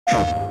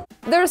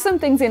There are some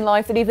things in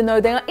life that even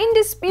though they are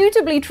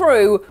indisputably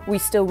true, we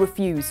still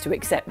refuse to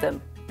accept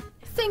them.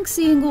 Think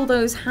seeing all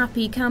those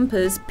happy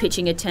campers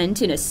pitching a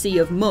tent in a sea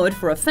of mud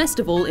for a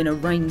festival in a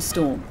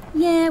rainstorm.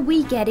 Yeah,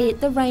 we get it,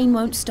 the rain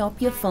won't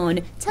stop your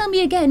fun. Tell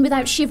me again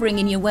without shivering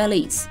in your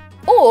wellies.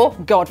 Or,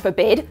 God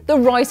forbid, the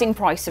rising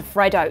price of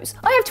Freddos.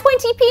 I have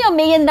 20p on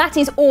me and that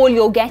is all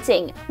you're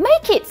getting.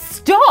 Make it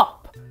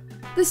stop!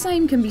 The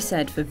same can be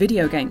said for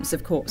video games,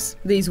 of course.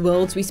 These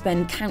worlds we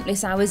spend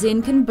countless hours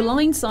in can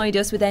blindside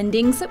us with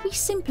endings that we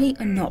simply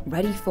are not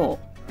ready for.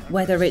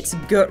 Whether it's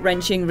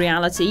gut-wrenching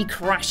reality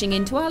crashing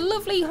into our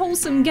lovely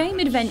wholesome game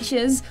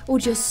adventures, or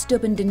just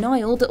stubborn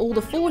denial that all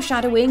the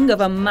foreshadowing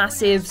of a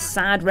massive,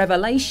 sad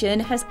revelation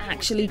has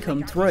actually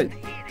come through.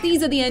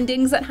 These are the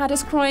endings that had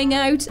us crying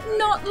out,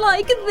 "Not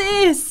like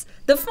this!"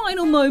 The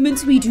final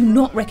moments we do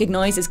not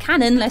recognise as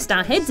canon lest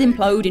our heads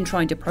implode in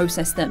trying to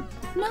process them.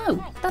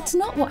 No, that's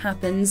not what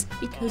happens,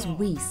 because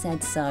we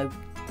said so.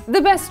 The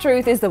best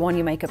truth is the one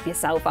you make up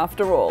yourself,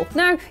 after all.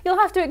 Now, you'll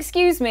have to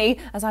excuse me,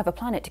 as I have a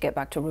planet to get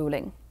back to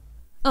ruling.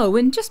 Oh,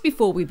 and just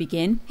before we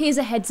begin, here's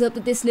a heads up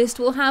that this list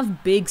will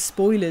have big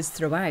spoilers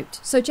throughout,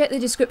 so check the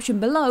description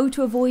below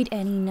to avoid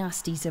any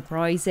nasty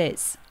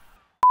surprises.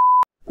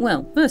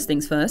 Well, first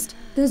things first,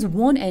 there's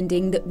one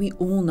ending that we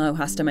all know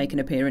has to make an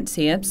appearance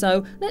here,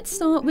 so let's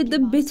start with the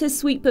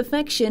bittersweet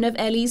perfection of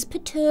Ellie's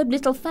perturbed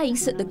little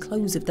face at the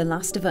close of The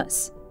Last of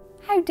Us.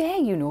 How dare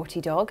you, Naughty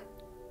Dog?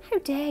 How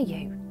dare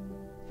you?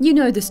 You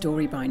know the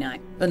story by now.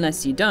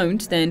 Unless you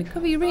don't, then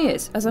cover your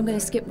ears, as I'm going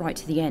to skip right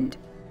to the end.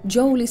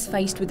 Joel is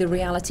faced with the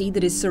reality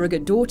that his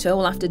surrogate daughter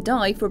will have to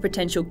die for a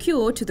potential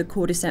cure to the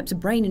cordyceps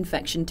brain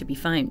infection to be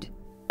found.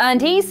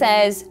 And he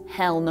says,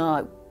 hell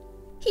no.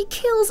 He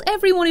kills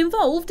everyone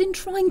involved in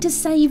trying to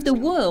save the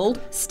world,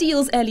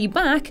 steals Ellie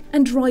back,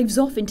 and drives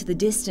off into the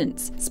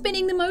distance,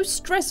 spinning the most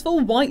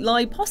stressful white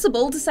lie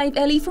possible to save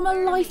Ellie from a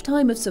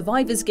lifetime of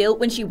survivor's guilt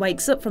when she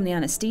wakes up from the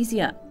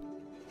anesthesia.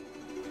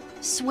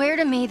 Swear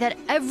to me that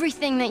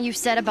everything that you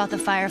said about the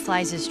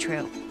Fireflies is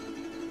true.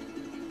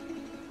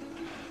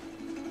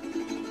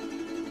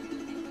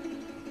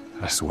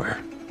 I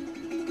swear.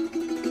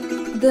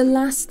 The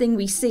last thing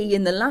we see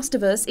in The Last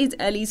of Us is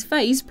Ellie's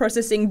face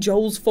processing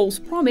Joel's false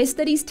promise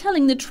that he's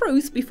telling the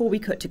truth before we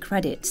cut to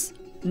credits.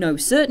 No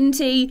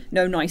certainty,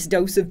 no nice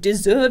dose of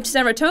deserved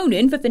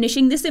serotonin for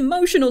finishing this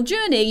emotional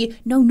journey,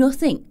 no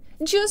nothing.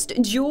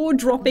 Just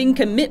jaw-dropping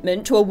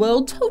commitment to a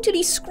world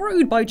totally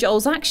screwed by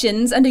Joel's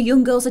actions and a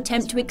young girl's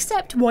attempt to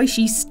accept why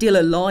she's still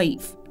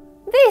alive.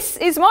 This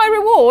is my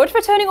reward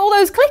for turning all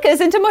those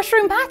clickers into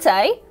mushroom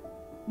pate?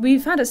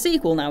 We've had a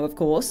sequel now, of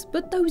course,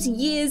 but those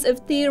years of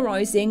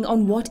theorising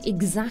on what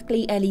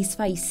exactly Ellie's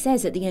face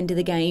says at the end of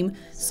the game,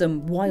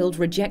 some wild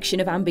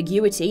rejection of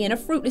ambiguity and a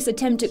fruitless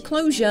attempt at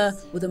closure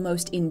were the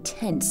most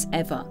intense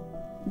ever.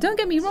 Don't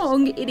get me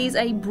wrong, it is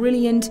a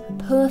brilliant,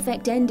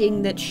 perfect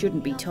ending that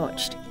shouldn't be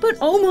touched. But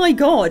oh my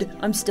god,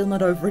 I'm still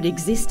not over it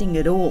existing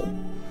at all.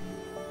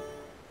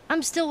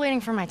 I'm still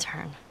waiting for my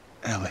turn.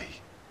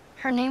 Ellie.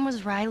 Her name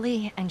was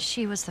Riley, and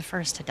she was the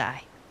first to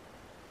die.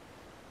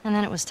 And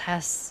then it was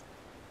Tess.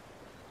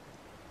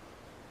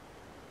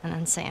 And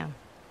then Sam.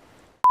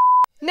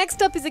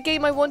 Next up is a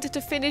game I wanted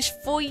to finish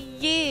for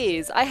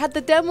years. I had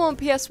the demo on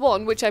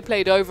PS1, which I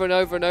played over and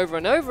over and over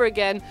and over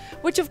again,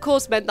 which of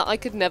course meant that I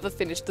could never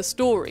finish the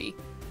story.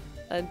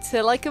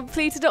 Until I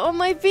completed it on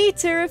my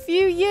Vita a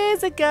few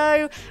years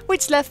ago,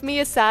 which left me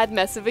a sad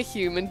mess of a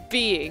human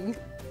being.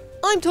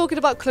 I'm talking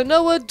about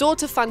Klonoa,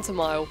 Daughter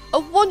Phantomile, a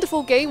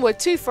wonderful game where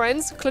two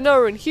friends,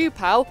 Klonoa and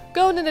Hugh-Pow,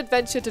 go on an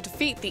adventure to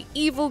defeat the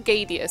evil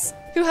Gadius,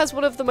 who has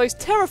one of the most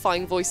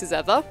terrifying voices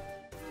ever.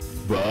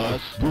 But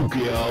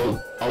spooky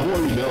owl, I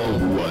already know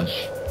who wants.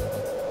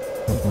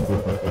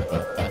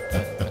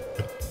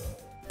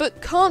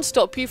 But can't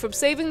stop you from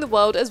saving the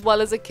world as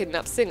well as a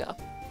kidnapped singer.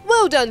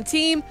 Well done,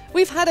 team!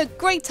 We've had a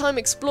great time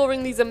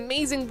exploring these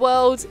amazing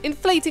worlds,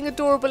 inflating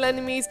adorable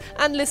enemies,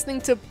 and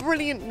listening to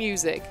brilliant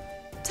music.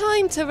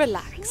 Time to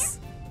relax.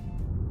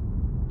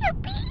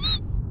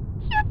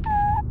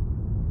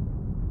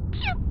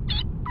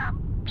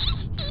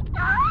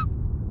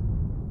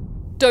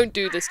 Don't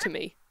do this to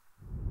me.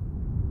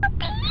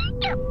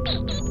 No,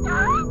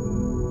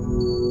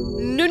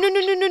 no, no,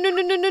 no, no, no,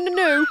 no, no, no, no,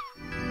 no.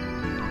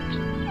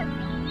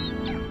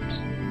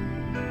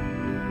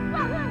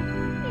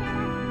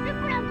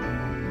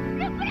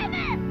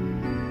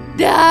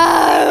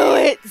 No,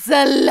 it's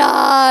a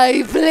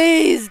lie.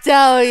 Please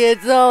tell me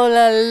it's all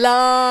a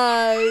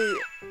lie.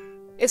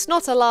 It's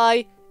not a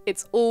lie.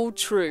 It's all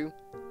true.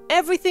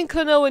 Everything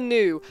Klonoa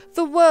knew,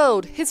 the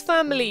world, his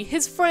family,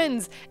 his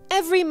friends,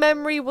 every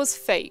memory was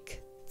fake.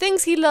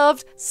 Things he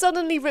loved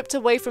suddenly ripped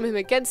away from him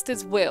against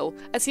his will,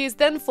 as he is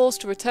then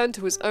forced to return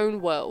to his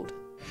own world.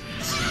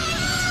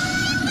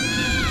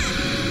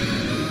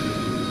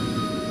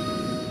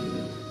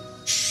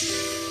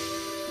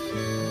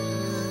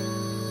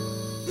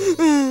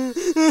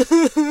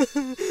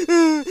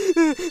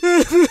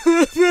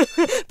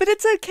 But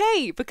it's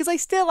okay, because I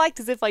still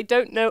act as if I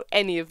don't know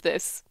any of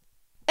this.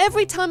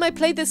 Every time I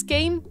play this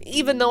game,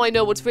 even though I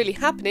know what's really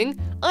happening,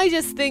 I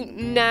just think,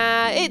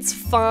 nah, it's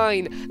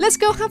fine. Let's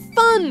go have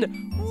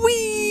fun!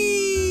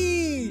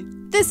 Whee!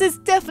 This is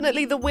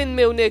definitely the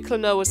windmill near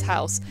Klonoa's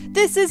house.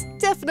 This is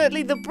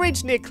definitely the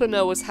bridge near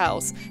Klonoa's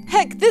house.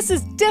 Heck, this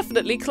is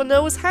definitely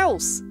Klonoa's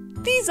house.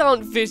 These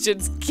aren't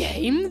Vision's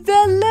game,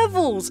 they're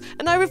levels,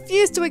 and I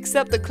refuse to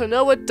accept that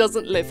Klonoa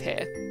doesn't live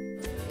here.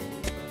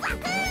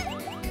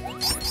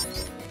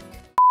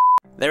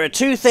 There are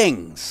two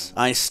things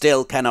I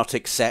still cannot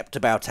accept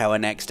about our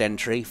next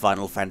entry,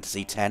 Final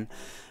Fantasy X,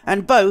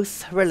 and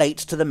both relate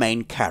to the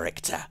main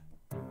character.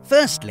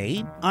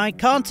 Firstly, I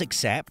can't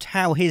accept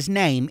how his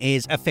name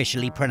is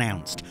officially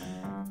pronounced.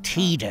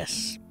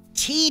 Tidus.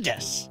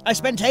 Tidus! I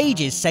spent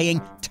ages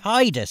saying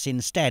Tidus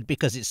instead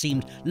because it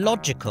seemed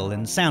logical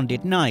and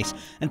sounded nice,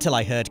 until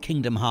I heard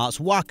Kingdom Hearts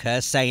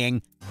Waka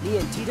saying, "Me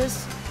and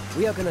Tidus,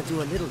 we are gonna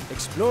do a little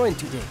exploring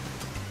today."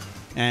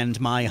 And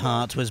my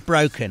heart was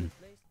broken.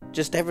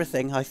 Just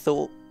everything I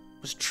thought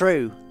was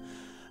true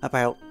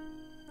about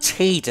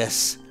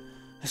Tidus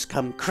has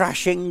come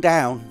crashing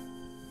down.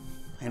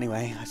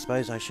 Anyway, I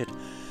suppose I should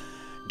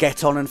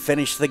get on and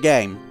finish the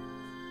game.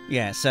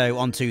 Yeah, so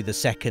on to the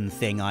second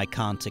thing I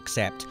can't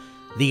accept.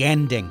 The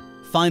ending.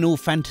 Final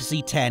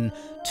Fantasy X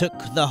took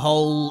the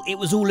whole "it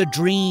was all a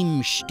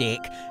dream" shtick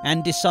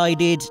and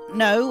decided,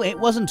 no, it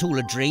wasn't all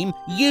a dream,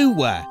 you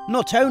were.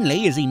 Not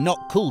only is he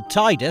not called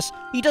Tidus,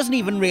 he doesn't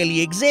even really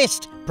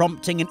exist,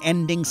 prompting an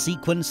ending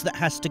sequence that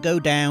has to go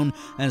down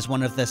as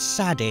one of the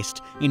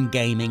saddest in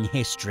gaming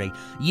history.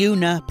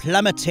 Yuna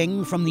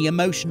plummeting from the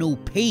emotional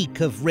peak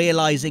of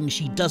realising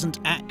she doesn't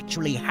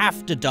actually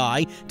have to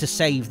die to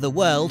save the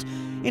world,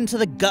 into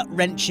the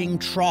gut-wrenching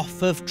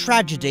trough of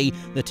tragedy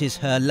that is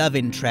her love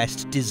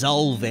interest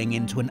dissolving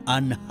into an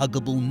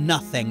unhuggable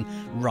nothing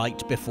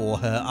right before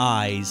her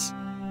eyes.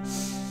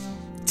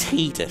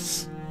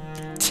 Tidus.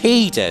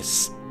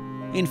 Tidus!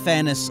 In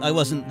fairness, I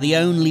wasn't the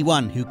only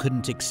one who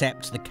couldn't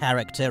accept the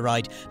character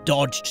I'd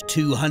dodged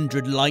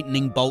 200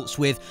 lightning bolts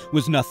with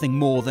was nothing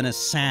more than a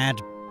sad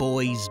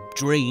boy's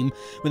dream,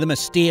 with a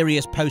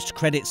mysterious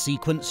post-credit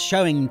sequence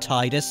showing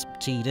Tidus,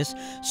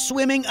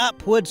 swimming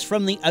upwards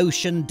from the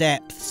ocean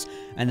depths,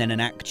 and then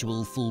an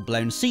actual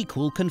full-blown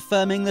sequel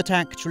confirming that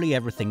actually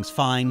everything's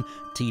fine,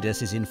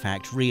 Tidus is in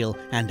fact real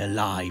and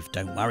alive,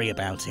 don't worry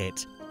about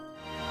it.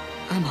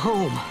 I'm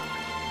home.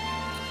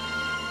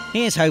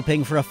 Here's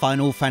hoping for a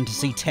Final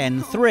Fantasy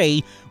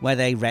X-3, where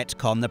they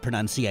retcon the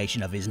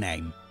pronunciation of his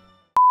name.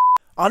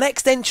 Our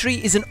next entry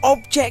is an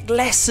object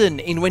lesson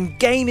in when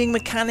gaming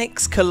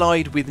mechanics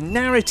collide with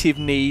narrative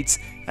needs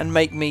and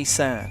make me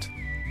sad.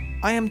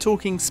 I am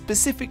talking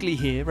specifically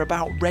here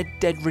about Red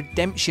Dead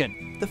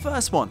Redemption, the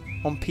first one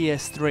on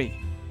PS3.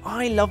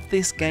 I love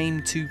this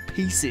game to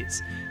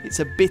pieces. It's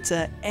a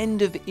bitter,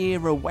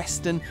 end-of-era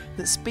western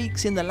that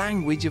speaks in the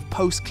language of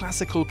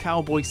post-classical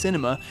cowboy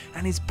cinema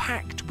and is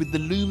packed with the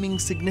looming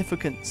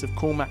significance of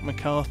Cormac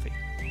McCarthy.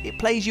 It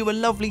plays you a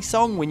lovely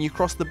song when you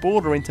cross the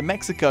border into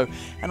Mexico,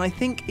 and I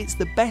think it's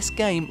the best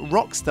game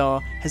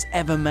Rockstar has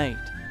ever made.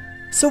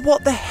 So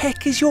what the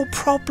heck is your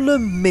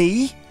problem,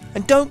 me?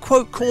 And don't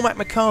quote Cormac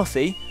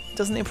McCarthy, it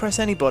doesn't impress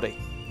anybody.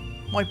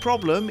 My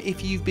problem,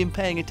 if you've been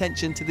paying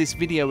attention to this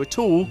video at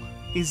all,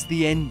 is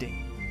the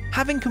ending.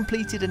 Having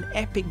completed an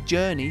epic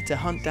journey to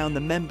hunt down the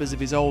members of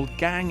his old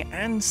gang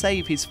and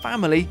save his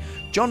family,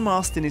 John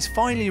Marston is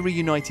finally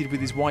reunited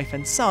with his wife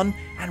and son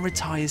and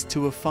retires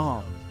to a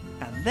farm.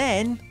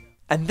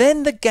 And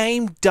then the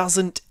game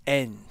doesn't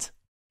end.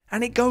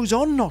 And it goes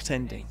on not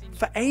ending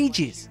for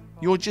ages.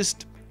 You're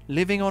just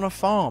living on a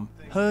farm,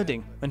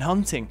 herding and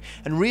hunting,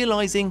 and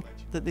realising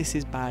that this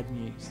is bad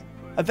news.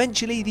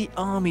 Eventually the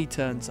army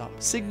turns up,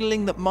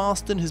 signalling that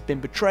Marston has been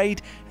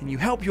betrayed, and you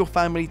help your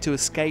family to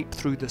escape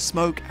through the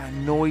smoke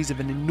and noise of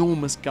an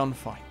enormous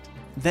gunfight.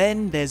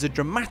 Then there's a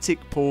dramatic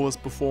pause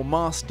before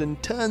Marston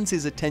turns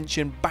his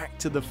attention back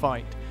to the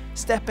fight,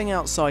 stepping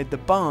outside the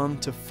barn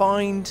to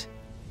find...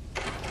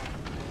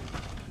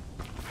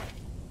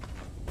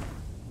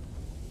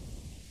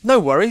 No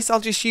worries,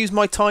 I'll just use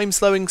my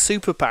time-slowing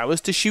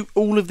superpowers to shoot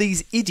all of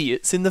these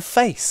idiots in the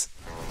face.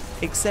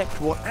 Except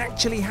what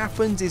actually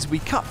happens is we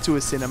cut to a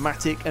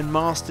cinematic and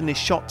Marston is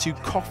shot to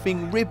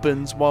coughing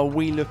ribbons while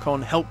we look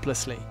on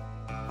helplessly.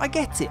 I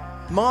get it,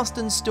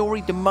 Marston's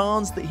story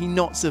demands that he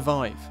not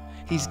survive.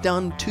 He's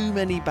done too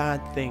many bad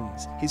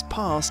things. His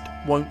past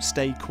won't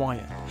stay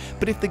quiet.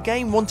 But if the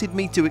game wanted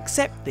me to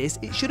accept this,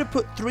 it should have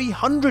put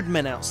 300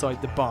 men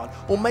outside the barn,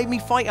 or made me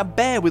fight a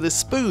bear with a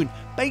spoon.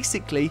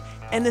 Basically,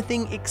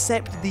 anything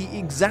except the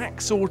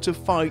exact sort of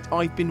fight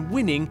I've been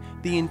winning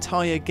the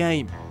entire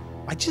game.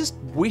 I just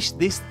wish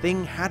this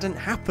thing hadn't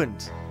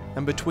happened.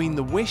 And between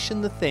the wish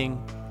and the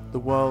thing, the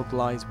world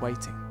lies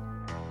waiting.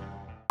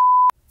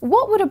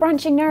 What would a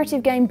branching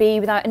narrative game be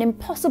without an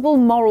impossible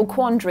moral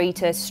quandary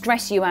to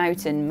stress you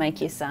out and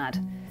make you sad?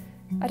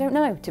 I don't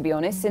know, to be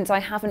honest, since I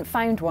haven't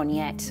found one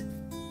yet.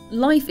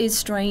 Life is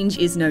Strange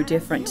is no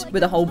different,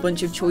 with a whole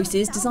bunch of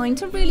choices designed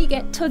to really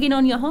get tugging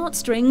on your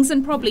heartstrings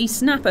and probably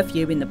snap a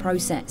few in the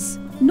process.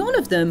 None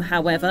of them,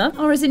 however,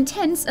 are as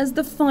intense as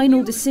the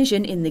final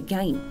decision in the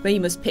game, where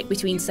you must pick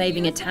between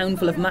saving a town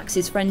full of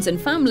Max's friends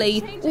and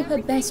family, or her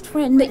best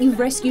friend that you've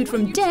rescued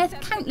from death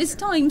countless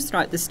times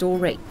throughout the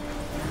story.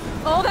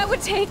 All that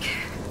would take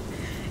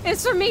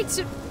is for me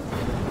to...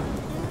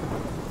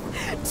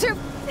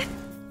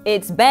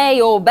 It's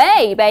bay or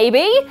bay,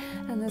 baby!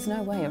 And there's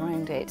no way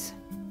around it.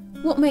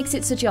 What makes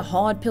it such a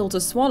hard pill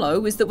to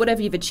swallow is that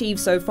whatever you've achieved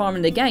so far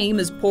in the game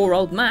as poor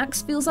old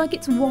Max feels like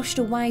it's washed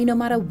away no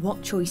matter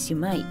what choice you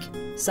make.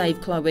 Save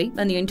Chloe,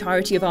 and the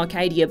entirety of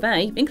Arcadia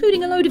Bay,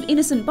 including a load of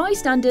innocent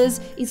bystanders,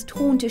 is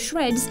torn to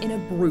shreds in a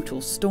brutal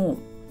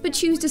storm. But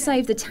choose to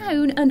save the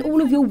town and all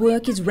of your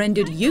work is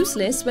rendered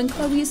useless when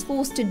Chloe is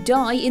forced to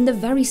die in the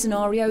very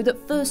scenario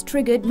that first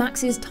triggered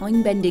Max's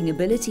time-bending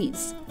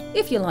abilities.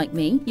 If you're like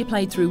me, you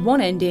played through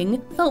one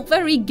ending, felt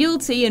very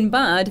guilty and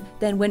bad,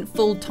 then went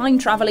full time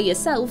traveller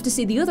yourself to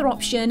see the other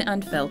option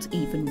and felt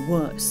even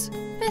worse.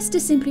 Best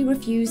to simply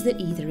refuse that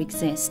either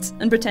exists,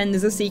 and pretend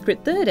there's a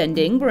secret third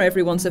ending where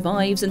everyone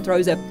survives and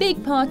throws a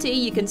big party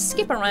you can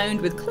skip around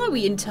with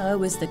Chloe in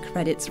tow as the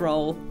credits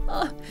roll.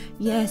 Ah,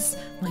 yes,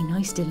 my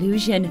nice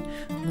delusion.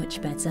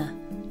 Much better.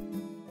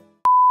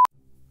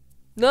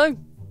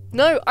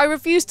 No, I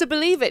refuse to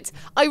believe it.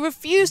 I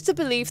refuse to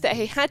believe that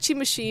Heihachi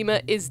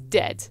Mishima is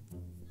dead.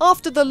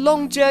 After the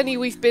long journey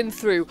we've been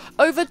through,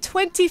 over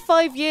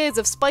 25 years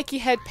of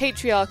spiky-haired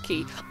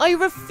patriarchy, I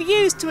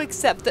refuse to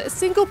accept that a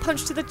single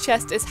punch to the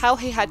chest is how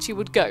Heihachi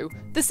would go.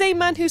 The same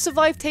man who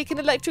survived taking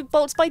electric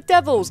bolts by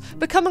devils,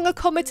 becoming a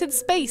comet in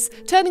space,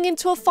 turning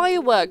into a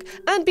firework,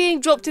 and being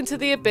dropped into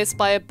the abyss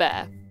by a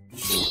bear.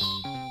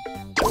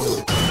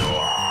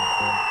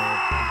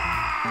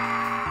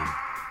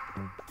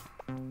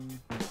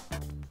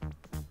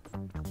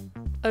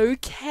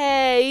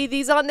 Okay,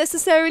 these aren't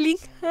necessarily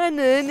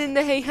canon in the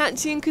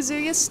Heihachi and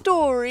Kazuya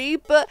story,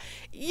 but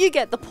you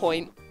get the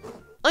point.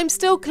 I'm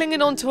still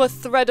clinging on to a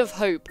thread of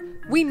hope.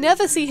 We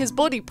never see his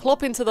body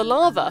plop into the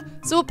lava,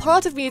 so a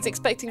part of me is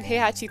expecting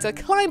Heihachi to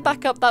climb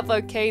back up that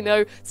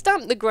volcano,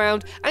 stamp the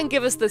ground, and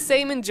give us the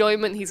same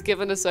enjoyment he's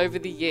given us over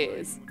the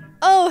years.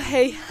 Oh,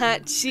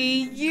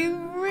 Heihachi, you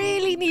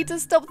really need to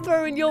stop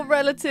throwing your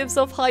relatives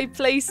off high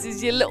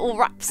places, you little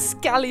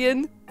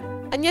rapscallion.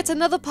 And yet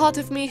another part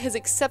of me has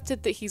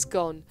accepted that he's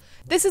gone.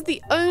 This is the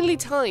only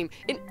time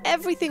in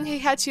everything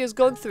Heihachi has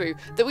gone through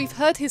that we've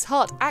heard his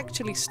heart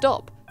actually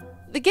stop.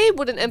 The game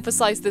wouldn't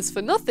emphasize this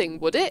for nothing,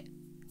 would it?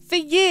 For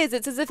years,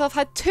 it's as if I've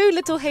had two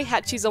little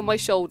Heihachis on my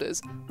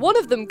shoulders. One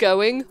of them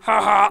going,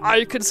 haha,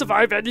 I can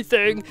survive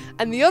anything.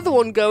 And the other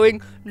one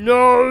going,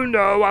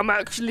 no, I'm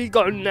actually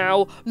gone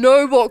now.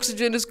 No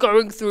oxygen is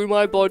going through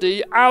my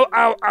body. Ow,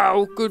 ow,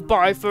 ow,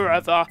 goodbye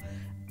forever.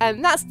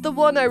 And that's the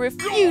one I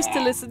refuse to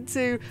listen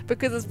to,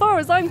 because as far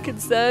as I'm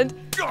concerned,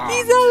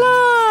 he's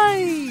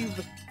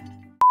alive!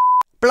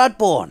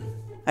 Bloodborne,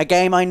 a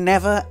game I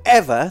never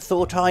ever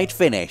thought I'd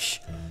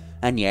finish.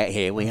 And yet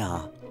here we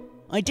are.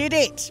 I did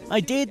it!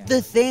 I did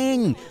the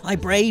thing! I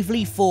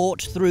bravely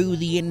fought through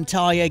the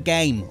entire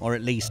game, or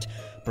at least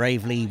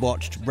bravely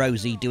watched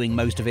Rosie doing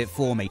most of it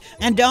for me,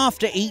 and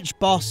after each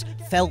boss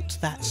felt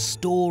that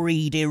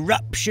storied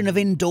eruption of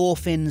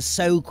endorphins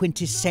so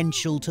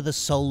quintessential to the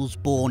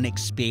Soulsborne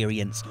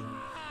experience.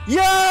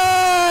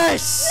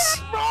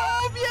 Yes!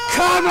 Rob, yes!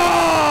 Come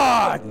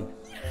on!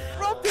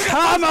 Rob,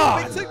 Come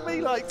on! It took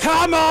me like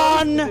Come 10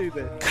 on! days to do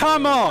this.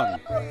 Come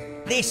on!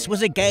 This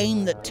was a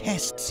game that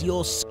tests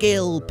your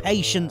skill,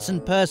 patience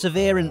and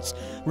perseverance,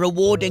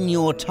 rewarding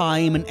your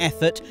time and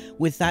effort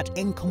with that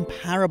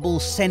incomparable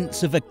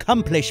sense of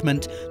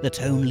accomplishment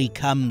that only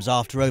comes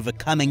after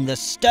overcoming the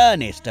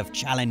sternest of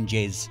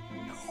challenges.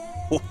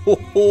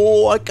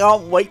 I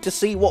can't wait to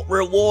see what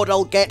reward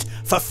I'll get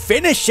for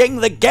finishing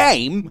the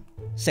game!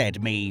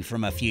 Said me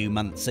from a few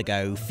months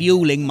ago,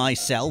 fueling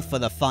myself for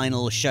the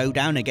final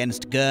showdown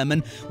against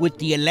German with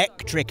the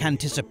electric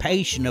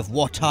anticipation of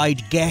what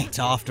I'd get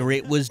after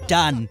it was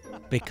done.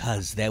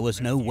 Because there was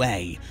no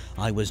way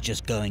I was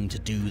just going to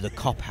do the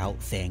cop-out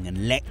thing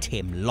and let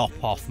him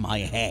lop off my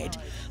head.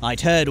 I'd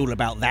heard all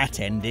about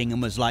that ending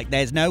and was like,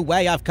 there's no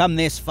way I've come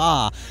this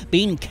far,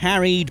 been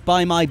carried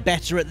by my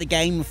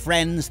better-at-the-game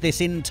friends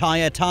this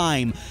entire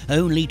time,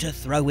 only to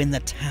throw in the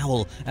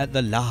towel at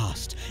the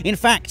last. In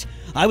fact,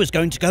 I was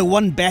going to go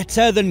one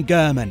better than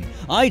German.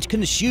 I'd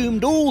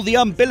consumed all the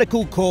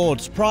umbilical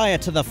cords prior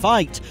to the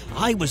fight.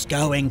 I was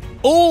going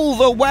all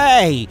the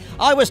way.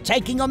 I was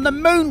taking on the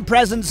moon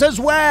presence as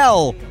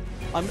well.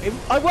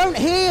 I won't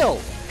heal!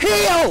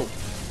 Heal!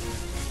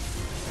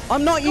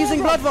 I'm not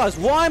using blood vials.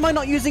 Why am I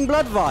not using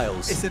blood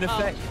vials? It's an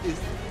effect. Is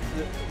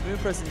the Moon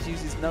Presence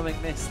uses knowing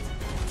mist.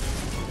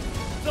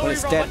 Well,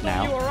 it's dead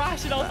now. You were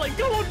Ash, and I was like,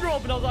 "Go on,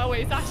 Rob," and I was like,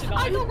 "Wait, it's Ash and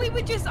I."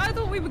 I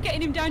thought we were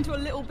getting him down to a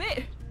little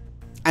bit.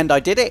 And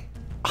I did it.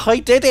 I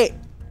did it.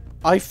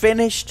 I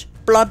finished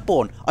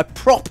Bloodborne. I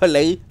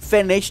properly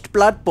finished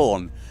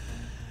Bloodborne.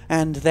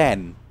 And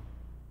then...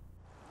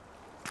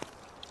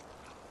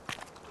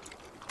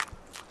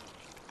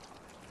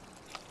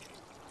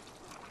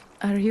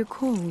 Are you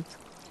cold?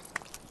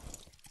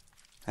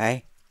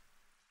 Hey?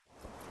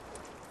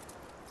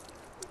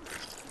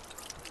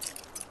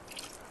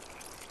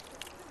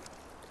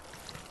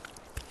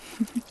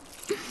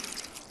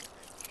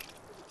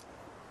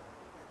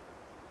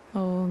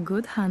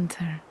 good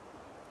hunter.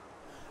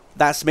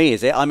 That's me,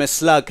 is it? I'm a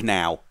slug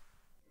now.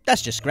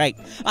 That's just great.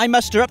 I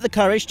muster up the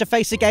courage to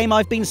face a game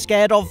I've been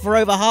scared of for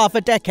over half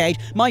a decade.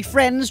 My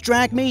friends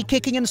drag me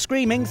kicking and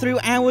screaming through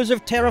hours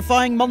of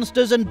terrifying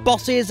monsters and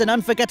bosses and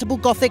unforgettable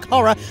gothic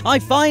horror. I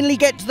finally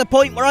get to the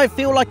point where I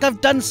feel like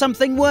I've done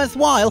something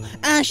worthwhile.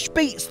 Ash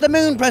beats the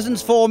moon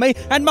presents for me,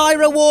 and my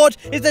reward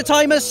is that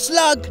I'm a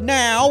slug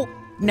now.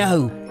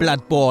 No,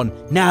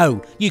 Bloodborne,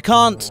 no, you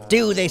can't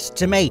do this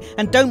to me,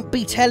 and don't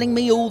be telling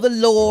me all the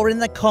lore in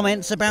the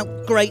comments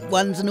about great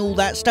ones and all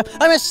that stuff.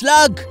 I'm a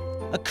slug!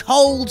 A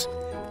cold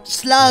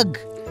slug!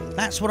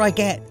 That's what I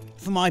get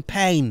for my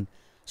pain.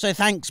 So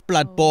thanks,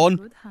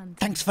 Bloodborne.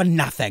 Thanks for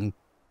nothing.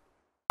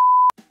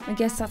 I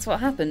guess that's what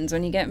happens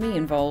when you get me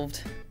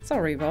involved.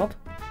 Sorry, Rob.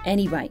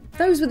 Anyway,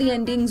 those were the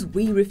endings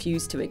we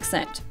refused to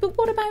accept. But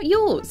what about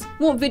yours?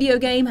 What video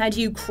game had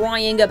you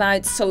crying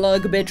about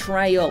slug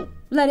betrayal?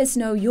 Let us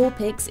know your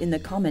picks in the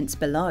comments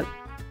below.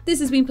 This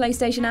has been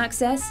PlayStation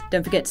Access.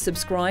 Don't forget to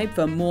subscribe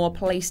for more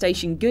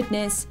PlayStation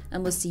goodness,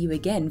 and we'll see you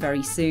again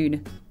very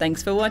soon.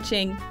 Thanks for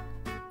watching.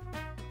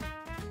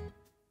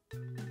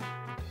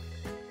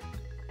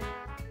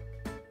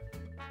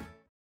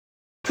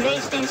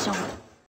 PlayStation